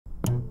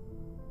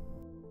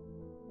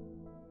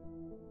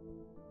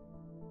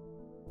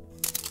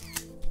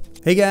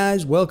Hey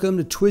guys, welcome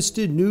to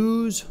Twisted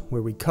News,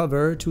 where we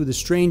cover two of the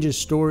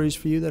strangest stories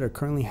for you that are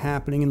currently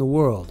happening in the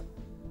world.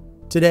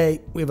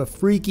 Today, we have a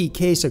freaky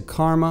case of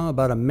karma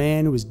about a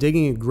man who was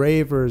digging a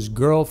grave for his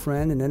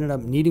girlfriend and ended up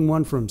needing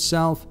one for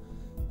himself.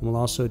 And we'll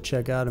also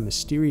check out a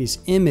mysterious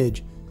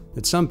image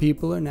that some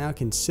people are now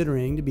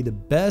considering to be the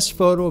best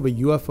photo of a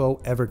UFO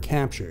ever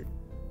captured.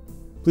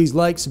 Please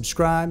like,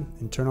 subscribe,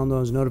 and turn on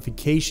those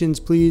notifications,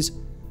 please.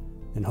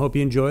 And hope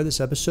you enjoy this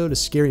episode of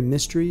Scary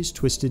Mysteries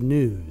Twisted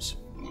News.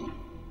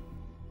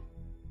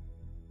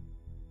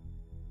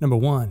 Number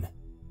 1.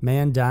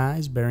 Man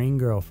dies burying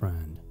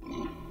girlfriend.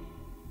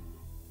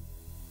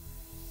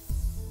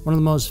 One of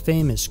the most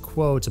famous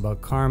quotes about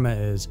karma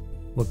is,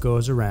 "What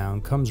goes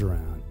around comes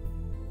around."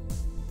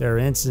 There are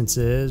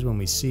instances when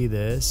we see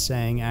this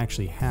saying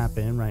actually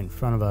happen right in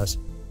front of us,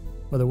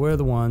 whether we're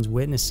the ones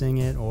witnessing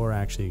it or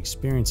actually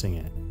experiencing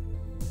it.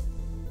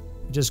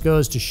 It just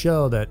goes to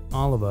show that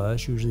all of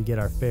us usually get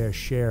our fair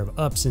share of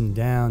ups and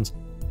downs,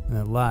 and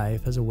that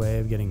life has a way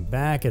of getting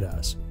back at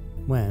us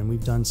when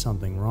we've done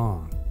something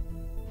wrong.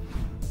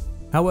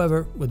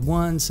 However, with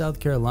one South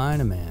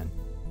Carolina man,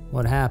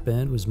 what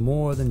happened was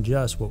more than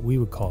just what we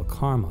would call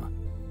karma.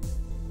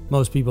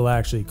 Most people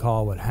actually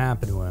call what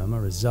happened to him a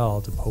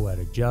result of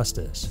poetic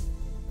justice.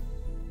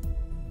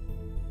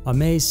 On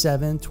May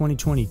 7,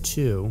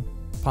 2022,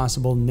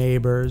 possible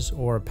neighbors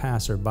or a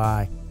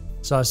passerby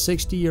saw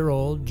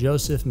 60-year-old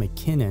Joseph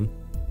McKinnon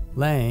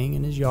laying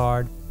in his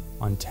yard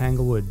on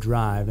Tanglewood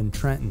Drive in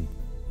Trenton.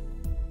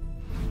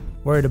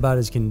 Worried about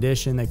his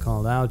condition, they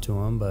called out to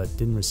him but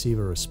didn't receive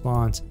a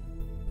response.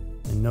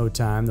 In no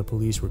time, the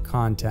police were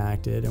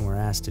contacted and were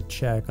asked to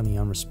check on the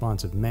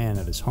unresponsive man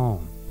at his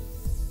home.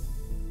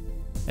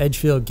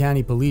 Edgefield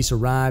County Police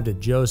arrived at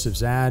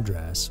Joseph's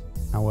address.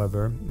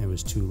 However, it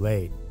was too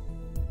late.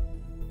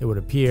 It would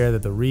appear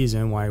that the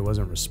reason why he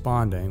wasn't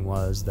responding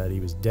was that he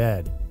was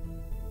dead.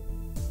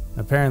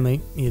 Apparently,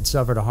 he had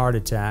suffered a heart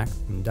attack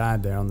and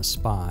died there on the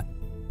spot.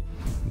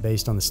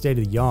 Based on the state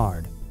of the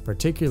yard,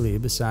 particularly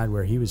beside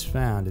where he was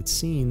found, it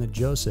seemed that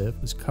Joseph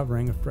was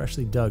covering a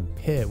freshly dug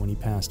pit when he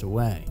passed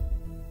away.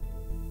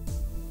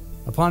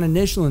 Upon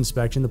initial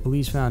inspection, the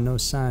police found no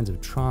signs of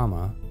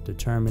trauma,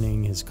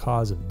 determining his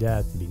cause of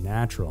death to be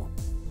natural.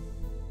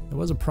 There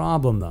was a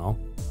problem, though.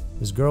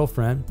 His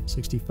girlfriend,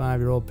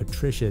 65-year-old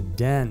Patricia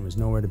Dent, was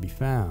nowhere to be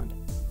found,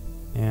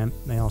 and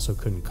they also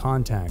couldn't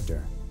contact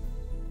her.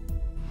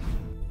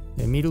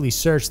 They immediately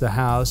searched the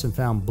house and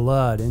found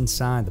blood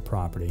inside the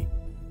property.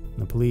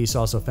 The police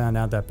also found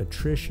out that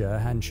Patricia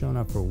hadn't shown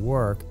up for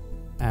work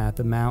at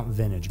the Mount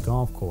Vintage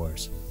golf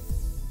course.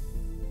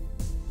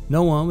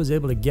 No one was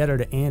able to get her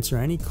to answer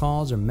any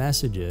calls or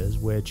messages,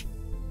 which,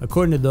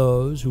 according to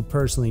those who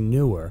personally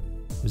knew her,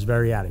 was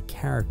very out of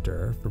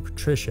character for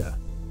Patricia.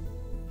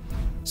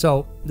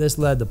 So this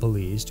led the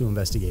police to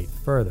investigate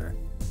further,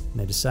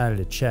 and they decided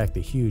to check the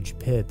huge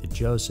pit that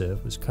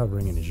Joseph was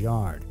covering in his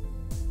yard.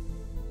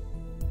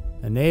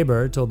 A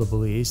neighbor told the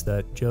police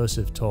that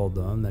Joseph told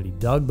them that he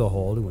dug the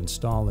hole to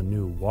install a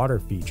new water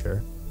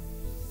feature.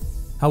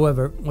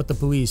 However, what the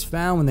police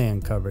found when they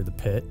uncovered the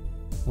pit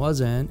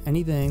wasn't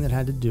anything that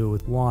had to do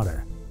with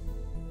water.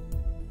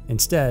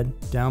 Instead,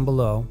 down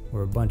below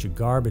were a bunch of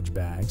garbage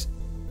bags.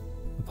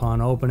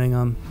 Upon opening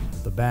them,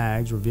 the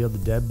bags revealed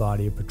the dead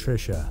body of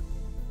Patricia.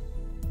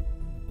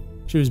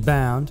 She was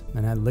bound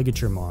and had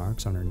ligature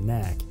marks on her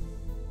neck.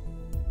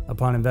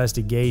 Upon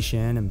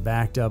investigation and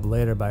backed up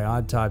later by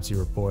autopsy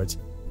reports,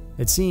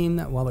 it seemed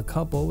that while the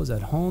couple was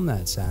at home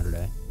that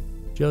Saturday,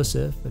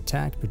 Joseph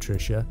attacked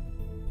Patricia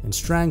and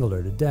strangled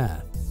her to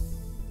death.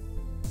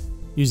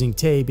 Using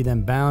tape, he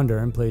then bound her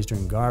and placed her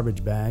in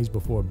garbage bags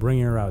before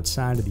bringing her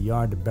outside of the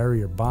yard to bury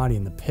her body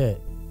in the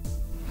pit.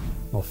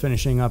 While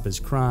finishing up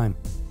his crime,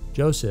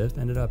 Joseph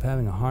ended up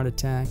having a heart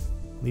attack,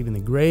 leaving the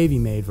grave he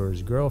made for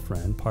his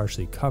girlfriend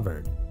partially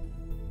covered.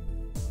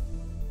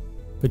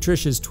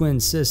 Patricia's twin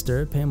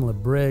sister, Pamela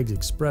Briggs,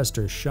 expressed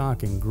her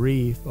shock and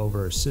grief over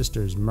her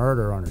sister's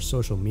murder on her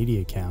social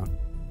media account.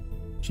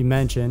 She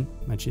mentioned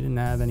that she didn't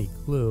have any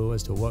clue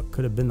as to what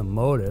could have been the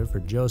motive for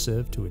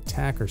Joseph to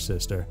attack her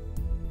sister.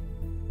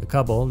 The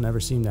couple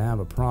never seemed to have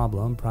a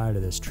problem prior to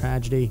this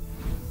tragedy,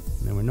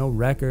 and there were no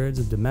records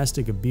of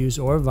domestic abuse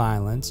or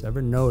violence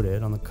ever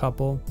noted on the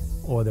couple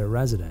or their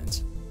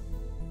residence.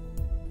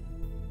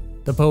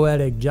 The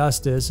poetic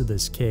justice of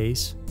this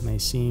case may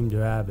seem to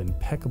have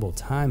impeccable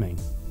timing,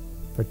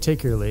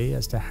 particularly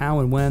as to how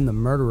and when the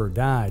murderer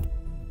died,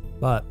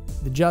 but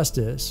the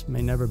justice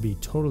may never be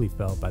totally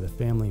felt by the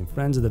family and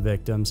friends of the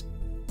victims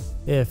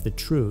if the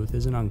truth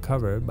isn't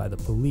uncovered by the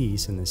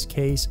police in this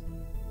case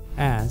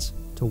as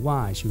to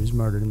why she was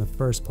murdered in the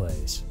first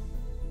place.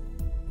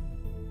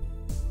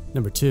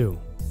 Number 2.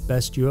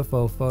 Best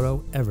UFO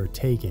photo ever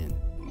taken.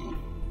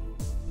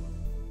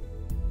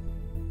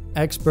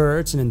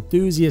 Experts and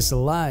enthusiasts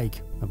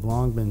alike have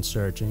long been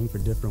searching for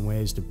different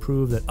ways to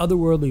prove that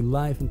otherworldly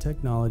life and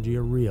technology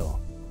are real.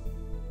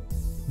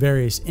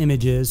 Various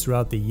images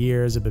throughout the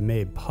years have been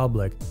made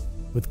public,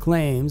 with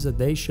claims that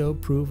they show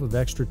proof of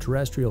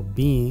extraterrestrial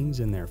beings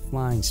and their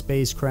flying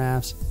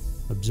spacecrafts,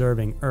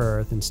 observing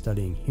Earth and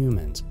studying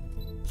humans.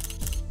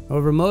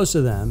 However, most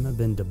of them have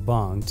been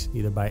debunked,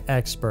 either by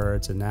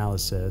experts,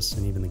 analysis,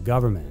 and even the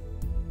government.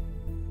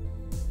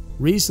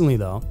 Recently,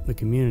 though, the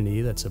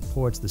community that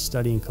supports the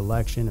study and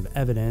collection of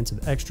evidence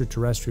of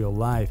extraterrestrial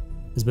life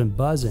has been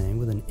buzzing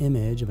with an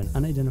image of an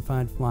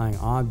unidentified flying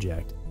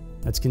object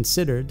that's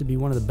considered to be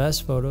one of the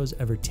best photos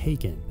ever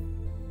taken.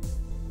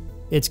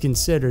 It's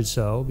considered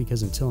so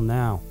because until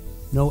now,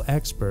 no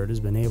expert has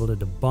been able to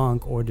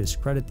debunk or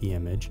discredit the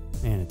image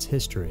and its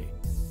history.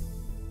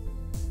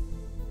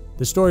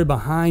 The story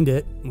behind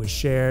it was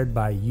shared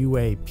by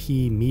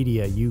UAP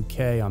Media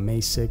UK on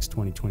May 6,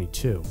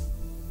 2022.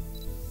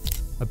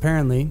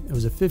 Apparently, it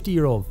was a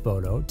 50-year-old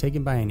photo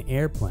taken by an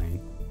airplane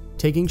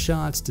taking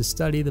shots to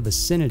study the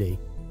vicinity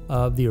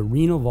of the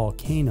Arenal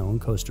volcano in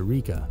Costa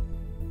Rica.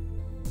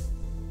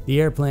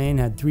 The airplane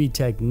had 3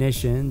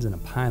 technicians and a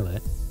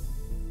pilot.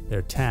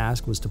 Their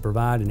task was to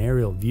provide an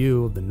aerial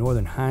view of the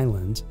northern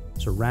highlands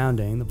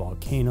surrounding the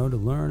volcano to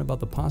learn about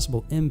the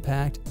possible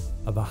impact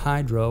of a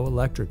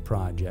hydroelectric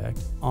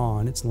project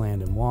on its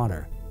land and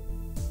water.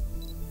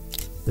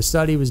 The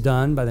study was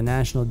done by the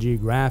National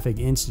Geographic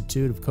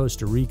Institute of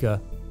Costa Rica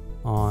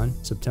on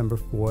September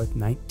 4,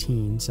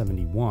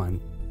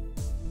 1971.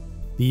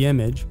 The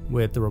image,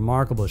 with the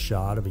remarkable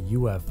shot of a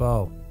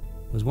UFO,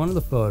 was one of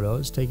the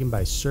photos taken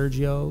by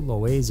Sergio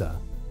Loaiza,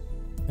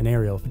 an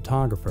aerial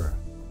photographer.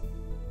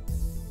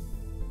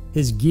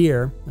 His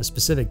gear, a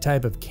specific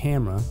type of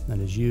camera that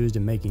is used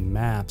in making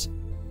maps,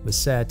 was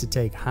set to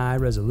take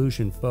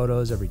high-resolution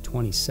photos every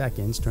 20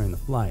 seconds during the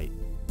flight.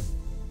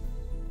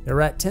 They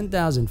were at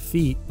 10,000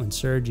 feet when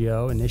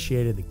Sergio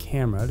initiated the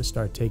camera to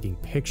start taking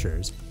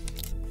pictures.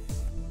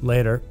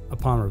 Later,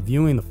 upon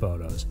reviewing the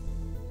photos,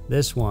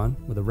 this one,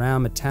 with a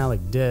round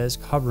metallic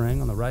disc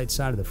hovering on the right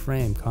side of the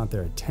frame, caught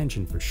their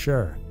attention for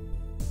sure.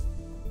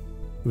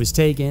 It was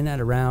taken at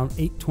around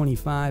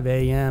 8:25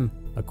 a.m.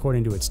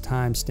 according to its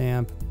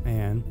timestamp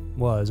and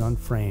was on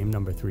frame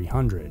number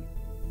 300.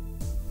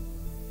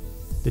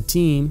 The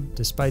team,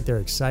 despite their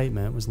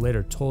excitement, was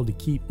later told to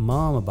keep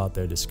mum about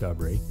their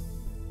discovery.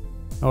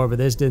 However,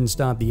 this didn't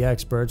stop the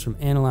experts from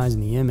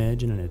analyzing the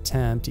image in an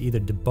attempt to either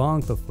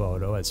debunk the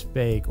photo as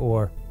fake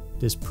or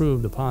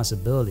disprove the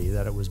possibility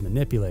that it was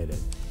manipulated.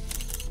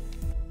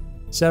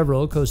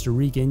 Several Costa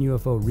Rican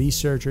UFO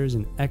researchers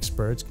and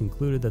experts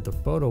concluded that the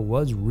photo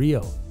was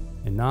real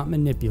and not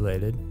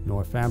manipulated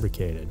nor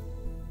fabricated.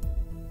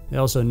 They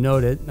also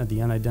noted that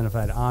the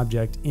unidentified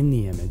object in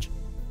the image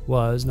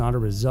was not a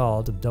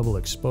result of double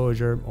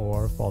exposure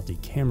or faulty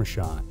camera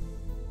shot.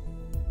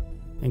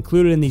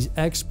 Included in these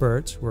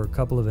experts were a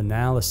couple of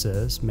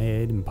analyses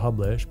made and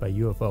published by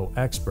UFO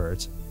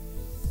experts,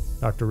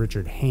 Dr.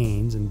 Richard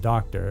Haynes and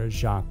Dr.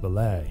 Jacques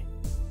Vallée.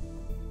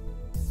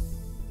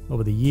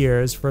 Over the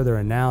years, further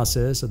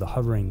analysis of the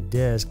hovering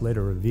disk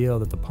later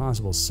revealed that the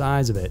possible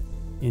size of it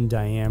in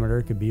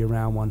diameter could be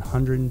around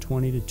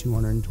 120 to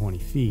 220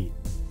 feet.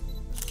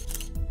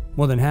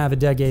 More than half a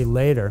decade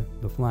later,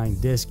 the flying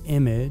disc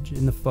image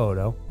in the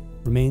photo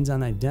remains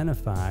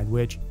unidentified,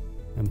 which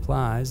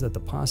implies that the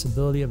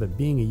possibility of it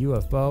being a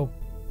UFO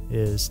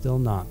is still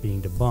not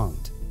being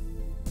debunked.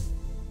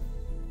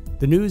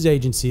 The news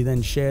agency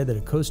then shared that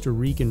a Costa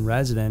Rican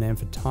resident and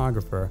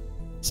photographer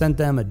sent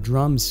them a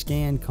drum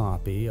scan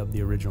copy of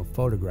the original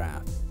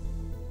photograph.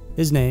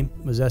 His name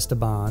was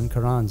Esteban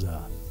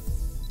Carranza.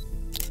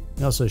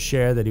 He also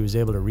shared that he was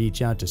able to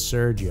reach out to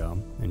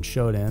Sergio and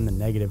showed him the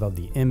negative of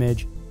the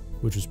image,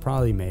 which was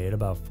probably made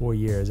about 4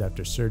 years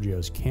after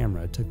Sergio's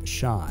camera took the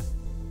shot.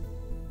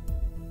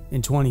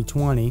 In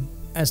 2020,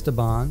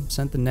 Esteban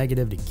sent the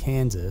negative to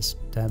Kansas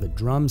to have it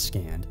drum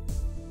scanned,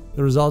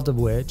 the result of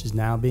which is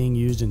now being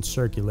used in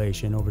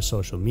circulation over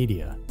social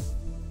media.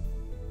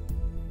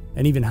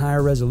 An even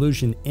higher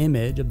resolution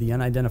image of the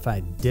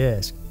unidentified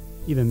disc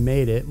even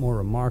made it more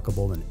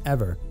remarkable than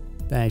ever,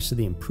 thanks to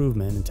the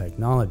improvement in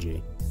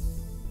technology.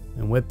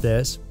 And with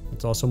this,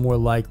 it's also more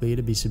likely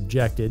to be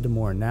subjected to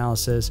more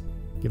analysis,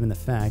 given the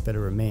fact that it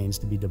remains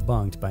to be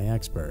debunked by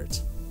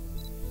experts.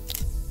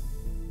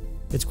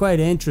 It's quite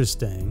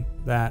interesting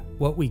that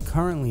what we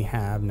currently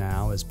have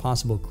now as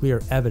possible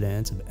clear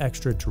evidence of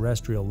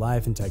extraterrestrial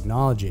life and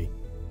technology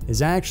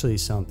is actually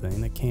something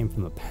that came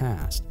from the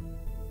past.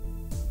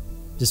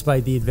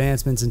 Despite the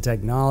advancements in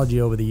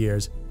technology over the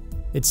years,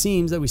 it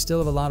seems that we still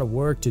have a lot of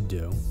work to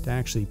do to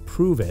actually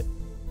prove it,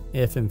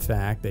 if in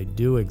fact they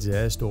do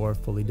exist, or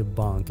fully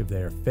debunk if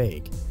they are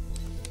fake.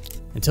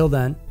 Until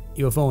then,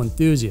 UFO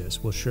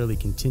enthusiasts will surely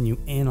continue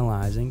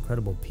analyzing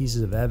credible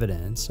pieces of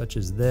evidence such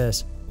as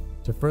this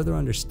to further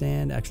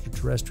understand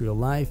extraterrestrial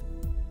life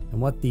and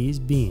what these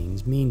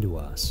beings mean to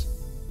us.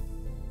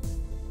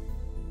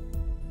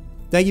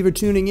 Thank you for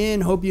tuning in.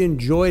 Hope you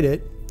enjoyed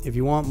it. If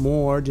you want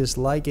more, just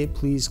like it.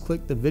 Please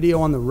click the video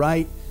on the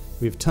right.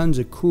 We have tons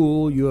of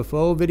cool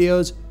UFO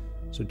videos,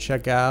 so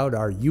check out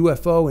our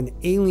UFO and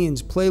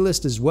Aliens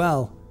playlist as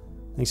well.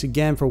 Thanks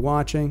again for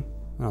watching,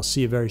 and I'll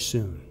see you very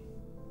soon.